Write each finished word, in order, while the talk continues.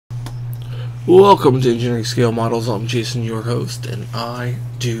Welcome to Engineering Scale Models. I'm Jason, your host, and I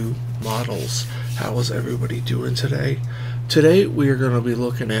do models. How is everybody doing today? Today we are going to be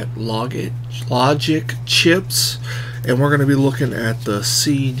looking at logic chips, and we're going to be looking at the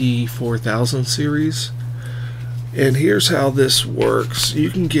CD4000 series. And here's how this works.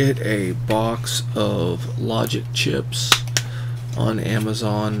 You can get a box of logic chips on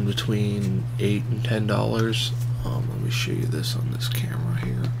Amazon between $8 and $10. Let me show you this on this camera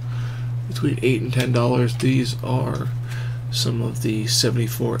here. Between $8 and $10. These are some of the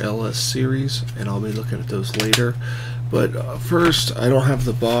 74LS series, and I'll be looking at those later. But first, I don't have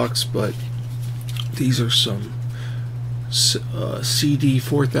the box, but these are some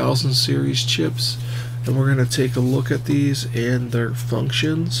CD4000 series chips, and we're going to take a look at these and their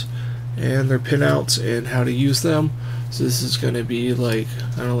functions and their pinouts and how to use them. So this is going to be like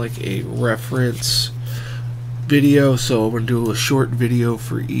like a reference video, so I'm going to do a short video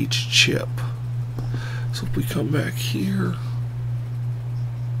for each chip. So if we come back here,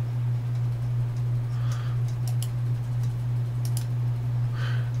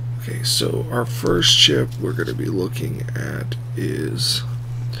 okay, so our first chip we're going to be looking at is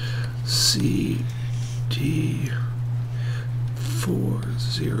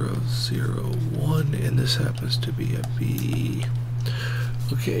CD4001, and this happens to be a B.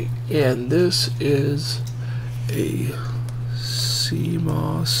 Okay, and this is a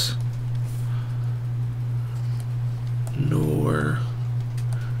CMOS NOR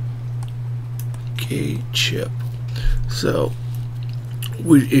gate chip. So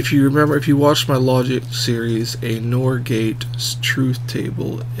if you remember, if you watched my logic series, a NOR gate truth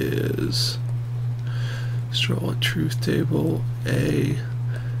table is, let's draw a truth table, A,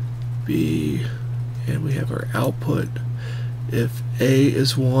 B, and we have our output. If A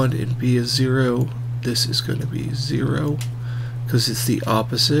is 1 and B is 0, this is going to be 0 because it's the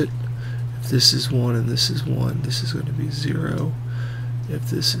opposite. If this is 1 and this is 1, this is going to be 0. If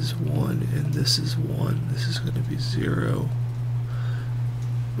this is 1 and this is 1, this is going to be 0.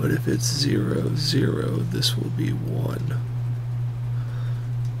 But if it's 0, 0, this will be 1.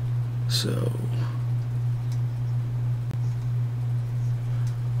 So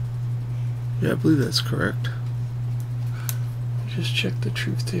yeah, I believe that's correct. Just check the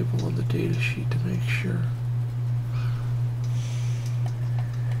truth table on the data sheet to make sure.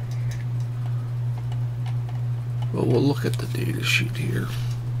 Well, we'll look at the data sheet here.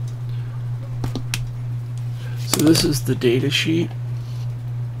 So this is the data sheet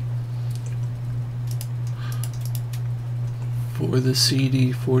for the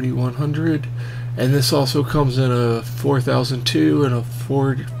CD4100, and this also comes in a 4002 and a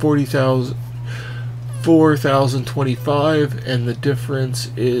 4025, and the difference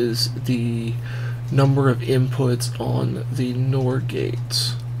is the number of inputs on the NOR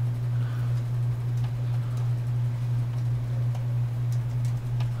gates.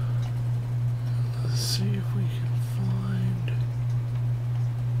 Let's see if we can find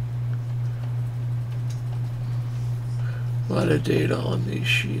a lot of data on these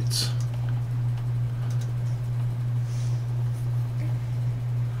sheets.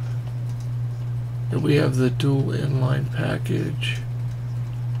 And we have the dual inline package.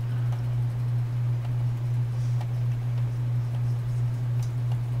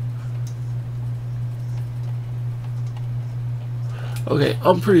 Okay,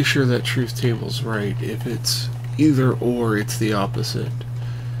 I'm pretty sure that truth table's right. If it's either or, it's the opposite,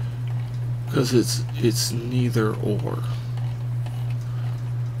 because it's neither or.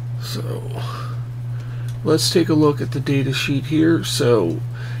 So let's take a look at the data sheet here. So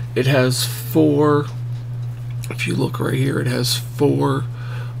it has 4, if you look right here, it has 4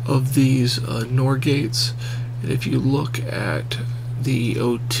 of these NOR gates. And if you look at the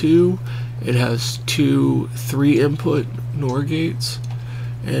O2, it has 2 3-input NOR gates.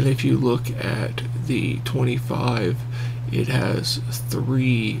 And if you look at the 25, it has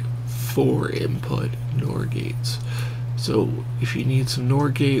 3 4-input NOR gates. So if you need some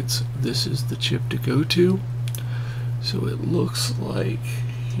NOR gates, this is the chip to go to. So it looks like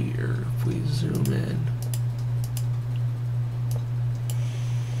here, if we zoom in,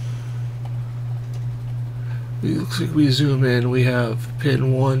 it looks like we zoom in, we have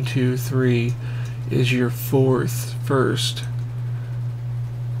pin 1, 2, 3 is your first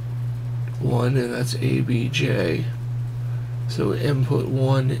one, and that's ABJ. So input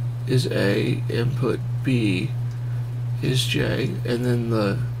 1 is A, input B is J, and then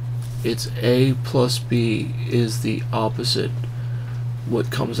it's A plus B is the opposite,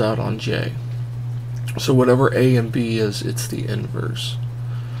 what comes out on J. So whatever A and B is, it's the inverse.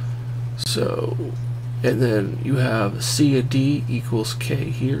 So And then you have C and D equals K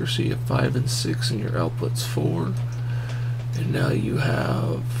here, so you have 5 and 6 and your output's 4. And now you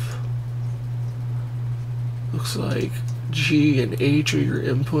have, looks like G and H are your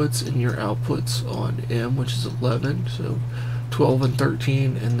inputs and your outputs on M, which is 11, so 12 and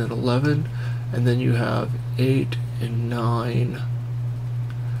 13 and then 11. And then you have 8 and 9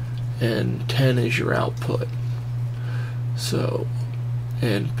 and 10 is your output. So,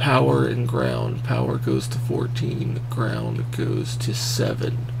 and power and ground. Power goes to 14, ground goes to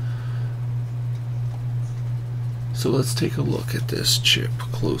 7. So let's take a look at this chip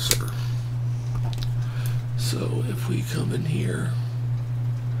closer. So if we come in here,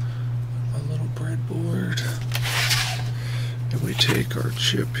 a little breadboard, and we take our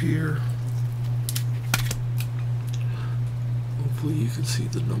chip here, hopefully you can see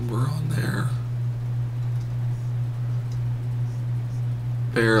the number on there.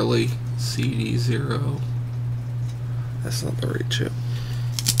 Barely. CD0. That's not the right chip.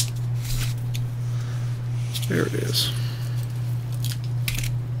 There it is.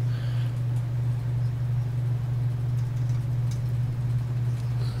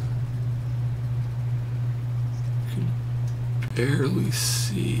 You can barely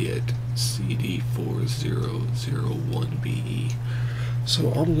see it. CD4001BE.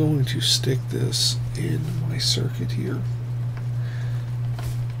 So I'm going to stick this in my circuit here.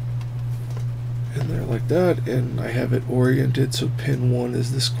 In there like that, and I have it oriented so pin 1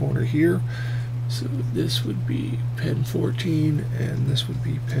 is this corner here, so this would be pin 14 and this would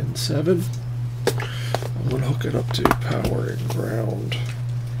be pin 7. I'm going to hook it up to power and ground.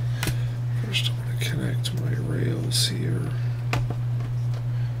 First I'm going to connect my rails here.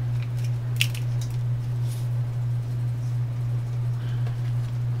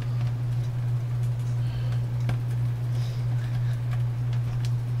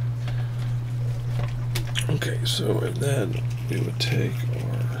 Okay, so and then we would take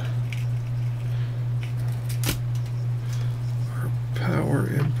our power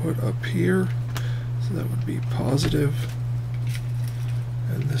input up here, so that would be positive,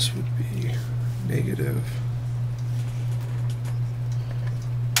 and this would be negative.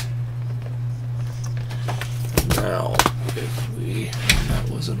 Now, if we, that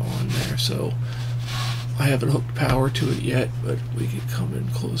wasn't on there, so I haven't hooked power to it yet, but we could come in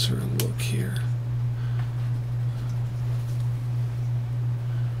closer and look here.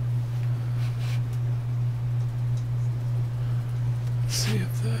 See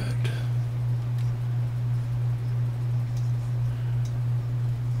if that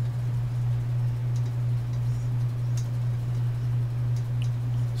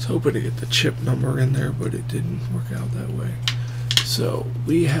I was hoping to get the chip number in there, but it didn't work out that way. So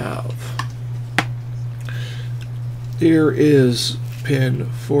we have, here is pin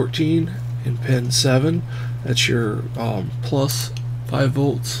 14 and pin 7. That's your plus 5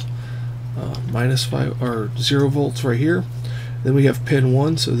 volts, minus 5 or 0 volts right here. Then we have pin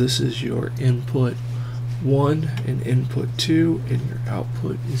 1, so this is your input 1 and input 2, and your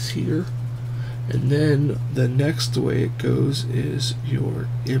output is here. And then the next way it goes is your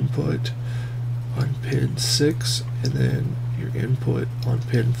input on pin 6, and then your input on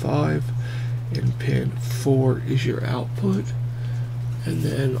pin 5, and pin 4 is your output. And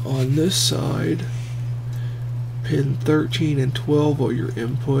then on this side, pin 13 and 12 are your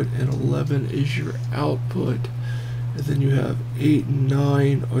input, and 11 is your output. And then you have 8 and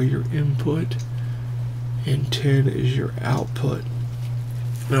 9 are your input, and 10 is your output.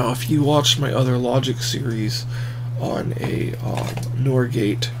 Now, if you watched my other logic series on a NOR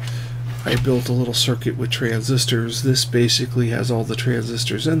gate, I built a little circuit with transistors. This basically has all the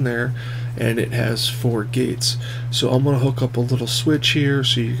transistors in there, and it has 4 gates. So I'm going to hook up a little switch here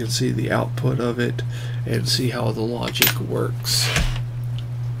so you can see the output of it and see how the logic works.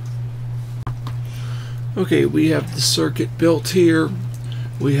 Okay, we have the circuit built here.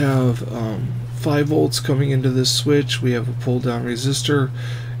 We have 5 volts coming into this switch. We have a pull down resistor,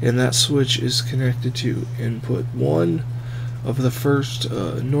 and that switch is connected to input 1 of the first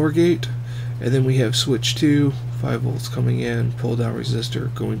NOR gate, and then we have switch 2, 5 volts coming in, pull down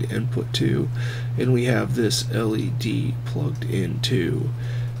resistor going to input 2, and we have this LED plugged into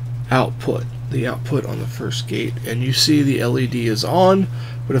output, the output on the first gate. And you see the LED is on,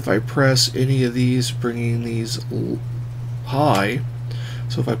 but if I press any of these, bringing these high,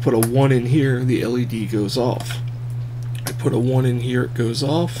 so if I put a 1 in here, the LED goes off. I put a 1 in here, it goes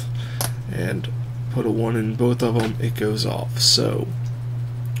off, and put a 1 in both of them, it goes off. So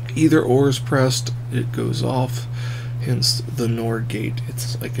either or is pressed, it goes off, hence the NOR gate.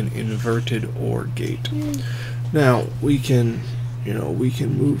 It's like an inverted OR gate. Now we can, we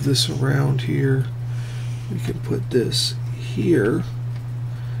can move this around here we can put this here,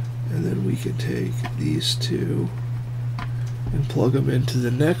 and then we can take these two and plug them into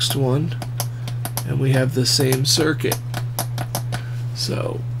the next one, and we have the same circuit.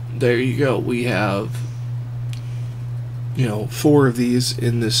 So there you go. We have, you know, 4 of these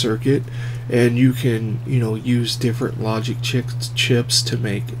in this circuit, and you can, you know, use different logic chips to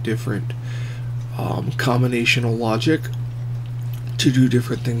make different combinational logic to do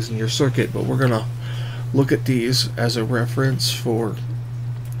different things in your circuit. But we're gonna look at these as a reference for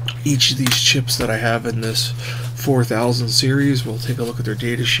each of these chips that I have in this 4000 series. We'll take a look at their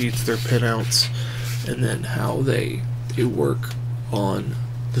data sheets, their pinouts, and then how they work on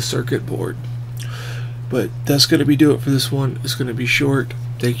the circuit board. But that's going to do it for this one. It's going to be short.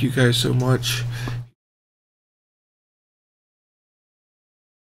 Thank you guys so much.